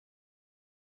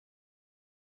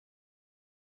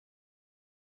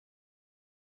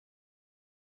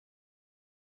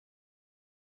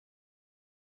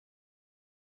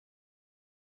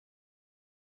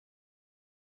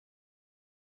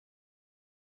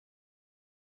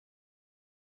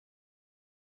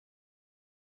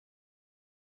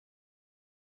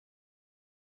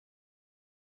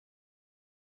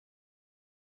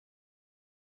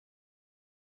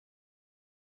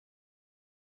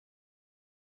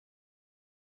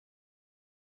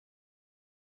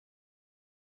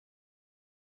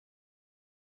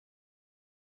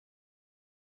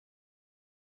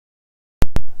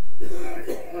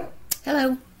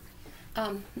Hello,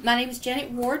 my name is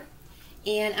Janet Ward,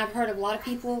 and I've heard a lot of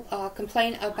people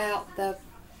complain about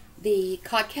the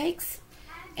cod cakes,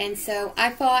 and so I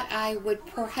thought I would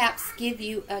perhaps give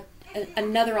you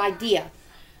another idea.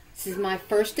 This is my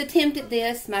first attempt at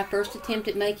this, my first attempt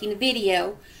at making a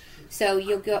video, so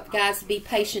you'll guys be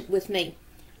patient with me.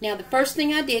 Now, the first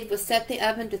thing I did was set the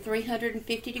oven to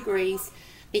 350 degrees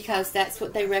because that's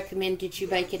what they recommended you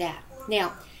bake it at.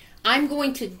 Now, I'm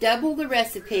going to double the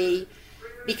recipe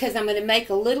because I'm going to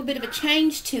make a little bit of a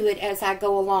change to it as I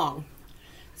go along.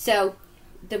 So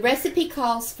the recipe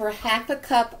calls for half a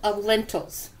cup of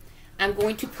lentils. I'm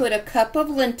going to put a cup of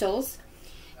lentils,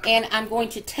 and I'm going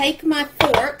to take my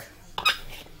fork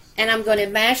and I'm going to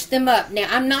mash them up. Now,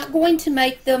 I'm not going to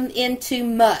make them into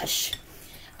mush.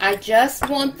 I just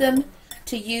want them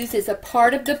to use as a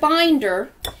part of the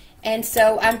binder, and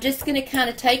so I'm just going to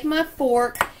kind of take my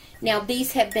fork. Now,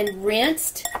 these have been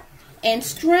rinsed and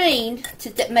strained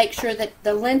to make sure that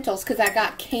the lentils, because I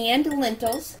got canned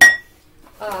lentils.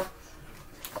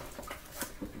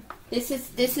 This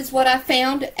is what I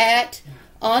found at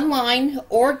online,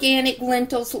 organic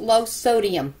lentils, low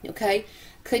sodium. Okay,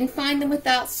 couldn't find them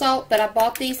without salt, but I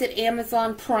bought these at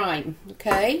Amazon Prime.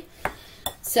 Okay,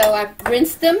 so I've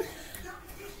rinsed them.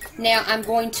 Now I'm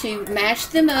going to mash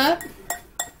them up.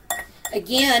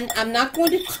 Again, I'm not going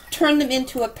to turn them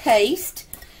into a paste.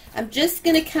 I'm just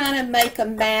going to kind of make a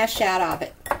mash out of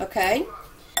it, okay?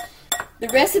 The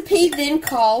recipe then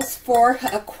calls for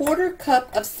a quarter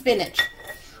cup of spinach.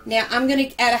 Now, I'm going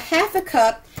to add a half a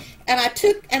cup, and I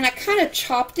kind of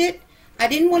chopped it. I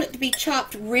didn't want it to be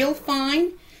chopped real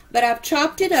fine, but I've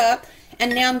chopped it up,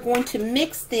 and now I'm going to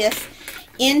mix this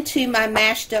into my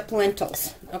mashed up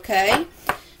lentils, okay?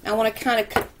 I want to kind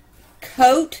of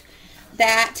coat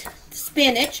that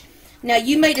spinach. Now,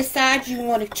 you may decide you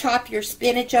want to chop your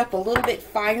spinach up a little bit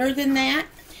finer than that.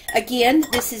 Again,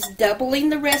 this is doubling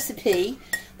the recipe.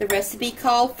 The recipe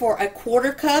called for a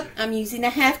quarter cup. I'm using a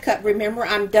half cup. Remember,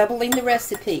 I'm doubling the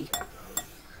recipe.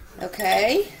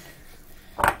 Okay.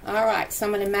 Alright, so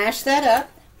I'm going to mash that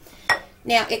up.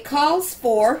 Now,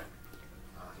 the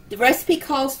recipe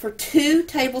calls for 2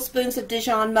 tablespoons of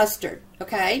Dijon mustard.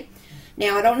 Okay.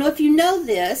 Now, I don't know if you know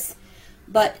this,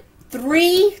 but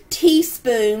 3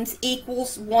 teaspoons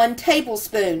equals 1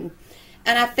 tablespoon.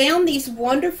 And I found these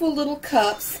wonderful little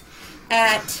cups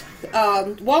at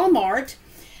Walmart,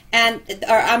 at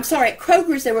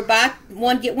Kroger's. They were buy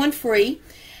one get one free,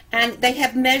 and they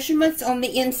have measurements on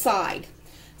the inside.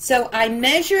 So I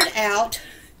measured out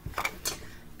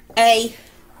a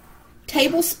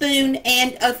tablespoon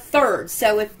and a third.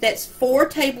 So if that's 4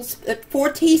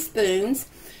 teaspoons,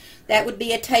 that would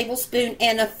be a tablespoon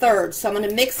and a third. So I'm going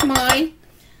to mix my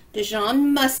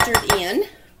Dijon mustard in.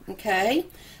 Okay.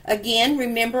 Again,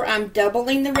 remember, I'm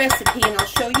doubling the recipe, and I'll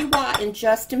show you why in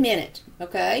just a minute.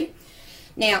 Okay.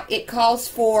 Now, it calls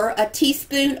for a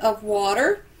teaspoon of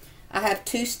water. I have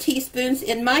 2 teaspoons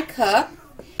in my cup.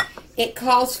 It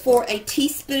calls for a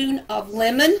teaspoon of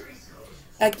lemon.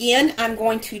 Again, I'm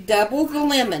going to double the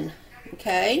lemon.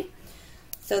 Okay.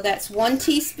 So that's 1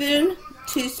 teaspoon,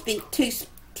 2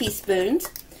 teaspoons,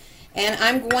 and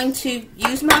I'm going to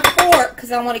use my fork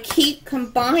because I want to keep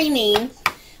combining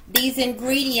these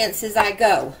ingredients as I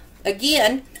go.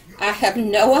 Again, I have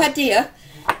no idea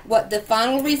what the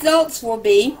final results will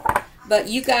be, but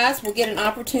you guys will get an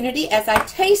opportunity as I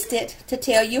taste it to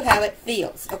tell you how it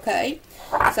feels. Okay,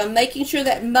 so I'm making sure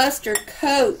that mustard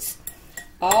coats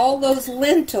all those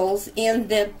lentils in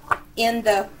the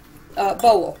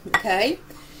bowl. Okay,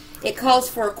 it calls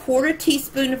for a quarter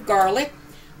teaspoon of garlic.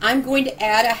 I'm going to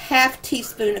add a half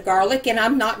teaspoon of garlic, and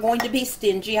I'm not going to be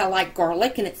stingy. I like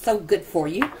garlic, and it's so good for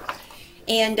you.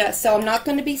 And so I'm not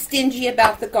going to be stingy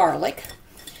about the garlic.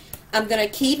 I'm going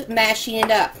to keep mashing it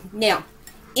up. Now,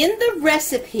 in the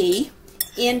recipe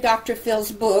in Dr.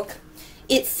 Phil's book,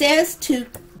 it says to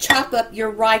chop up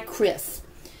your rye crisp.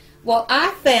 Well,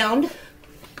 I found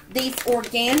these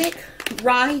organic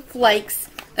rye flakes,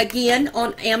 again,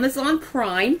 on Amazon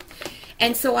Prime,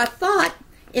 and so I thought,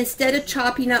 instead of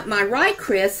chopping up my rye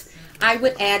crisp, I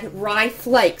would add rye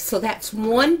flakes. So that's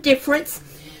one difference.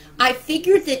 I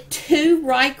figured that 2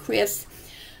 rye crisps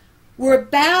were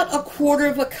about a quarter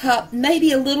of a cup,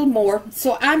 maybe a little more.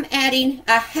 So I'm adding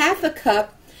a half a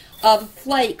cup of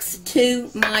flakes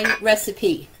to my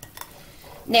recipe.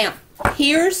 Now,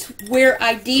 here's where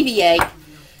I deviate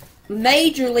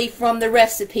majorly from the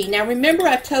recipe. Now, remember,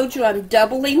 I told you I'm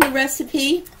doubling the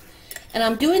recipe. And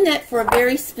I'm doing that for a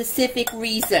very specific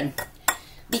reason.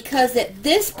 Because at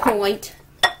this point,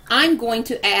 I'm going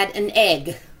to add an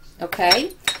egg.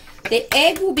 Okay? The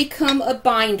egg will become a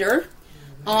binder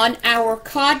on our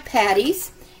cod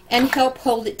patties and help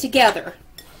hold it together.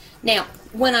 Now,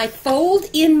 when I fold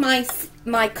in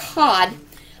my cod,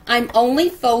 I'm only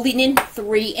folding in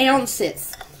 3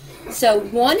 ounces. So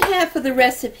 1/2 of the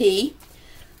recipe,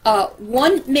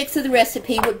 one mix of the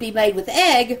recipe would be made with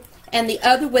egg and the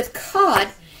other with cod.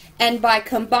 And by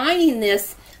combining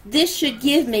this, this should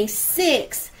give me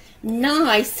 6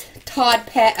 nice cod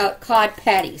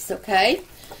patties, okay?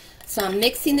 So I'm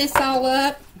mixing this all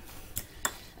up.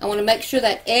 I want to make sure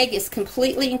that egg is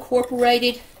completely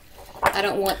incorporated. I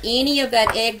don't want any of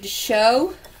that egg to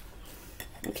show.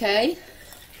 Okay.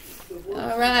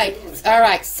 All right. All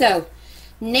right. So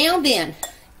now then,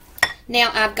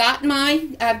 now I've got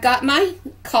my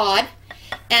cod,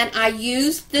 and I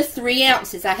used the 3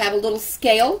 ounces. I have a little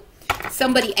scale.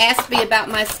 Somebody asked me about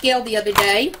my scale the other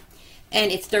day,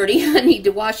 and it's dirty. I need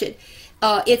to wash it.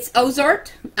 It's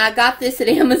Ozark. I got this at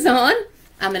Amazon.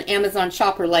 I'm an Amazon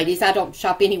shopper, ladies. I don't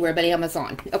shop anywhere but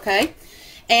Amazon, okay?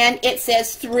 And it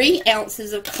says 3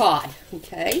 ounces of cod,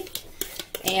 okay?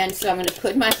 And so I'm going to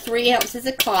put my 3 ounces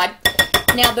of cod.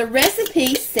 Now, the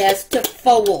recipe says to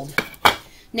fold.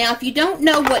 Now, if you don't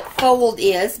know what fold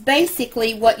is,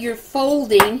 basically what you're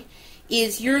folding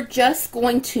is you're just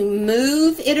going to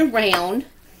move it around.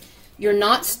 You're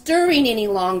not stirring any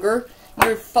longer.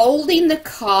 You're folding the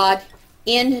cod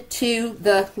into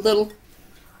the little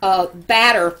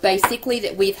batter, basically,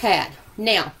 that we've had.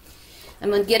 Now, I'm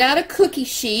going to get out a cookie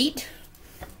sheet.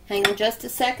 Hang on just a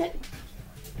second.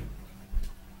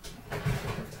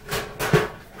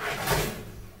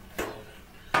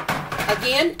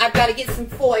 Again, I've got to get some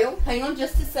foil. Hang on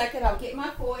just a second. I'll get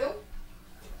my foil.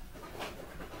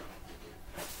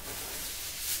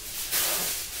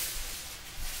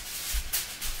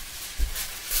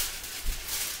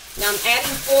 Now I'm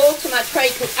adding foil to my tray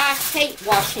because I hate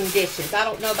washing dishes. I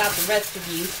don't know about the rest of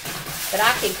you, but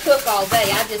I can cook all day.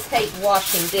 I just hate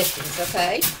washing dishes,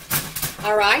 okay?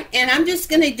 All right, and I'm just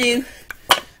going to do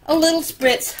a little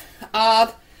spritz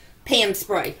of pan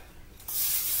spray.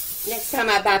 Next time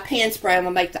I buy pan spray, I'm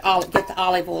going to get the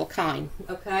olive oil kind,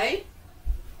 okay?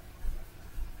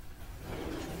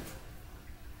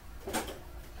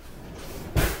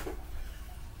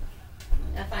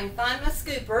 Now if I can find my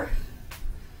scooper,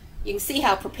 you can see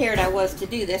how prepared I was to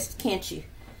do this, can't you?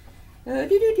 Where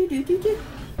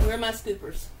are my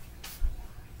scoopers?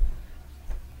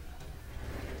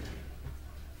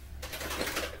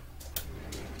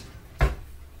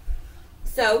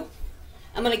 So,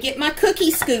 I'm going to get my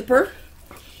cookie scooper,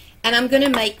 and I'm going to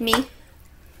make me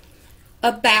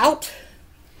about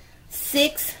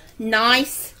 6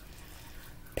 nice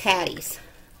patties.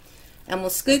 And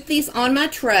we'll scoop these on my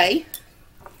tray.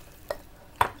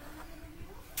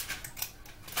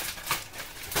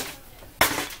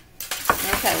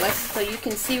 Okay, so you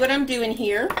can see what I'm doing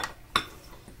here.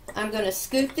 I'm going to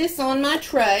scoop this on my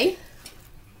tray.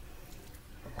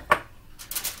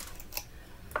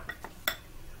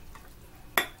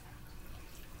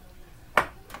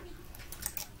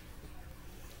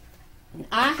 And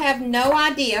I have no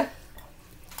idea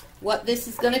what this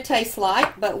is going to taste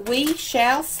like, but we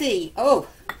shall see. Oh,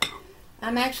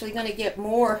 I'm actually going to get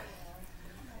more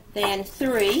than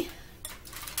 3.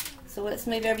 So let's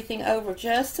move everything over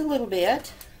just a little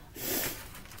bit.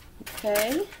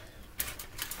 Okay.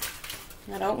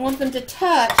 I don't want them to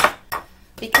touch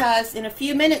because in a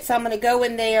few minutes I'm going to go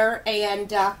in there and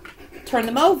turn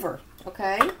them over.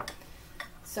 Okay.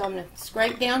 So I'm going to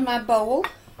scrape down my bowl.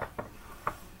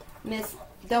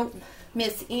 Don't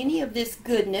miss any of this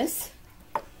goodness.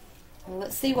 And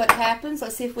let's see what happens.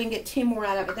 Let's see if we can get 2 more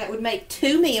out of it. That would make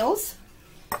 2 meals.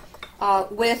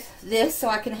 With this, so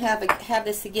I can have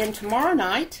this again tomorrow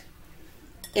night,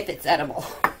 if it's edible.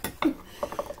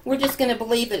 We're just going to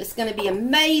believe that it's going to be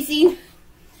amazing.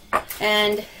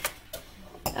 And,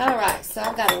 alright, so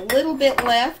I've got a little bit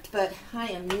left, but I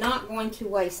am not going to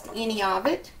waste any of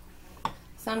it.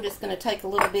 So I'm just going to take a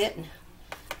little bit and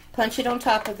punch it on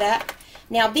top of that.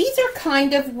 Now, these are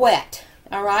kind of wet,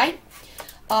 alright?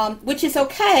 Which is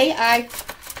okay. I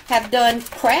have done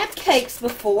crab cakes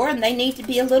before, and they need to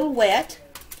be a little wet.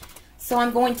 So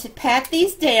I'm going to pat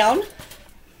these down.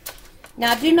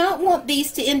 Now, I do not want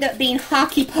these to end up being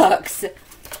hockey pucks.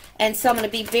 And so I'm going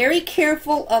to be very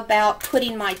careful about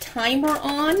putting my timer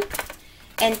on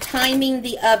and timing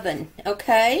the oven,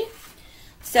 okay?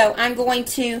 So I'm going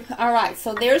to, alright,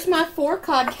 so there's my 4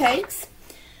 cod cakes.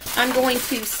 I'm going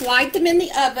to slide them in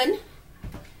the oven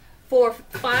for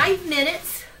 5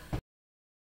 minutes.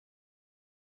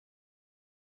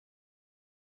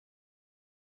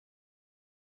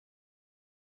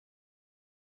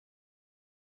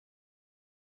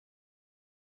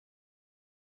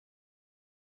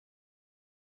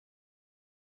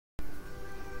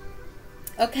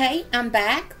 Okay, I'm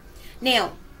back.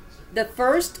 Now, the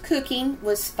first cooking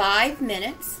was 5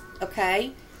 minutes,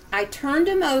 okay? I turned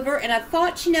them over and I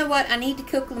thought, you know what, I need to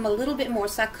cook them a little bit more.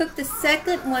 So I cooked the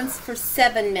second ones for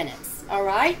 7 minutes, all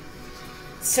right?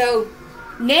 So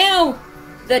now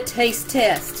the taste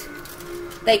test.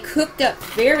 They cooked up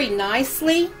very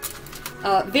nicely,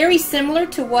 very similar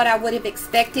to what I would have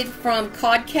expected from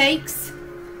crab cakes.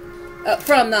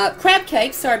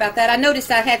 Sorry about that. I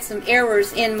noticed I had some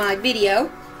errors in my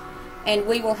video, and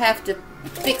we will have to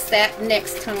fix that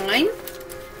next time.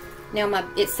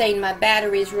 Now it's saying my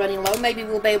battery is running low. Maybe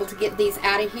we'll be able to get these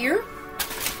out of here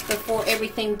before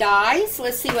everything dies.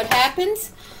 Let's see what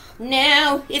happens.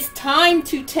 Now it's time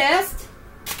to test.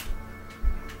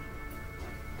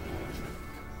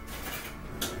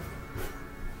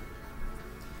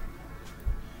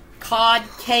 Cod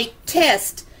cake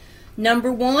test.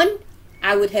 Number 1,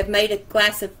 I would have made a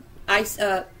glass of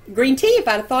green tea if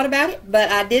I'd have thought about it, but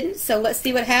I didn't. So let's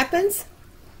see what happens.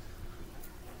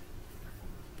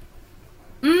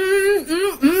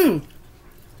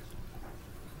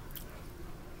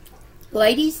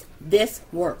 Ladies, this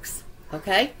works,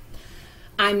 okay?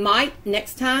 I might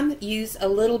next time use a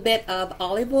little bit of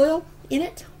olive oil in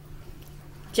it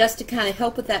just to kind of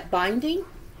help with that binding.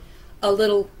 A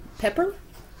little pepper.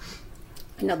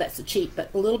 I know that's so cheap,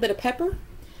 but a little bit of pepper.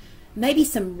 Maybe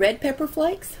some red pepper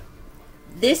flakes.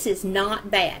 This is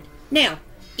not bad. Now,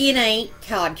 it ain't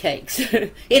cod cakes.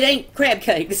 It ain't crab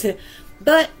cakes.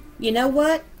 But you know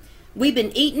what? We've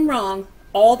been eating wrong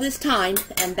all this time,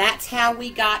 and that's how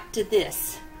we got to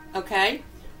this. Okay?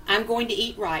 I'm going to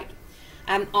eat right.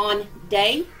 I'm on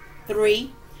day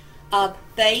 3 of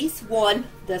phase 1,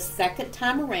 the second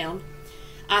time around.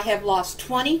 I have lost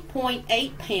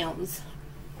 20.8 pounds,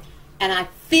 and I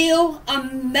feel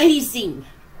amazing.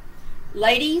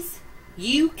 Ladies,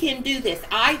 you can do this.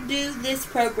 I do this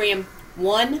program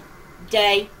 1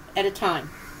 day at a time.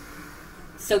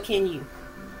 So can you.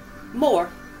 More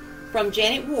from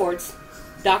Janet Ward's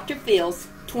Dr. Phil's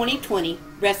 2020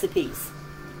 recipes.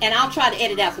 And I'll try to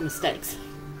edit out the mistakes.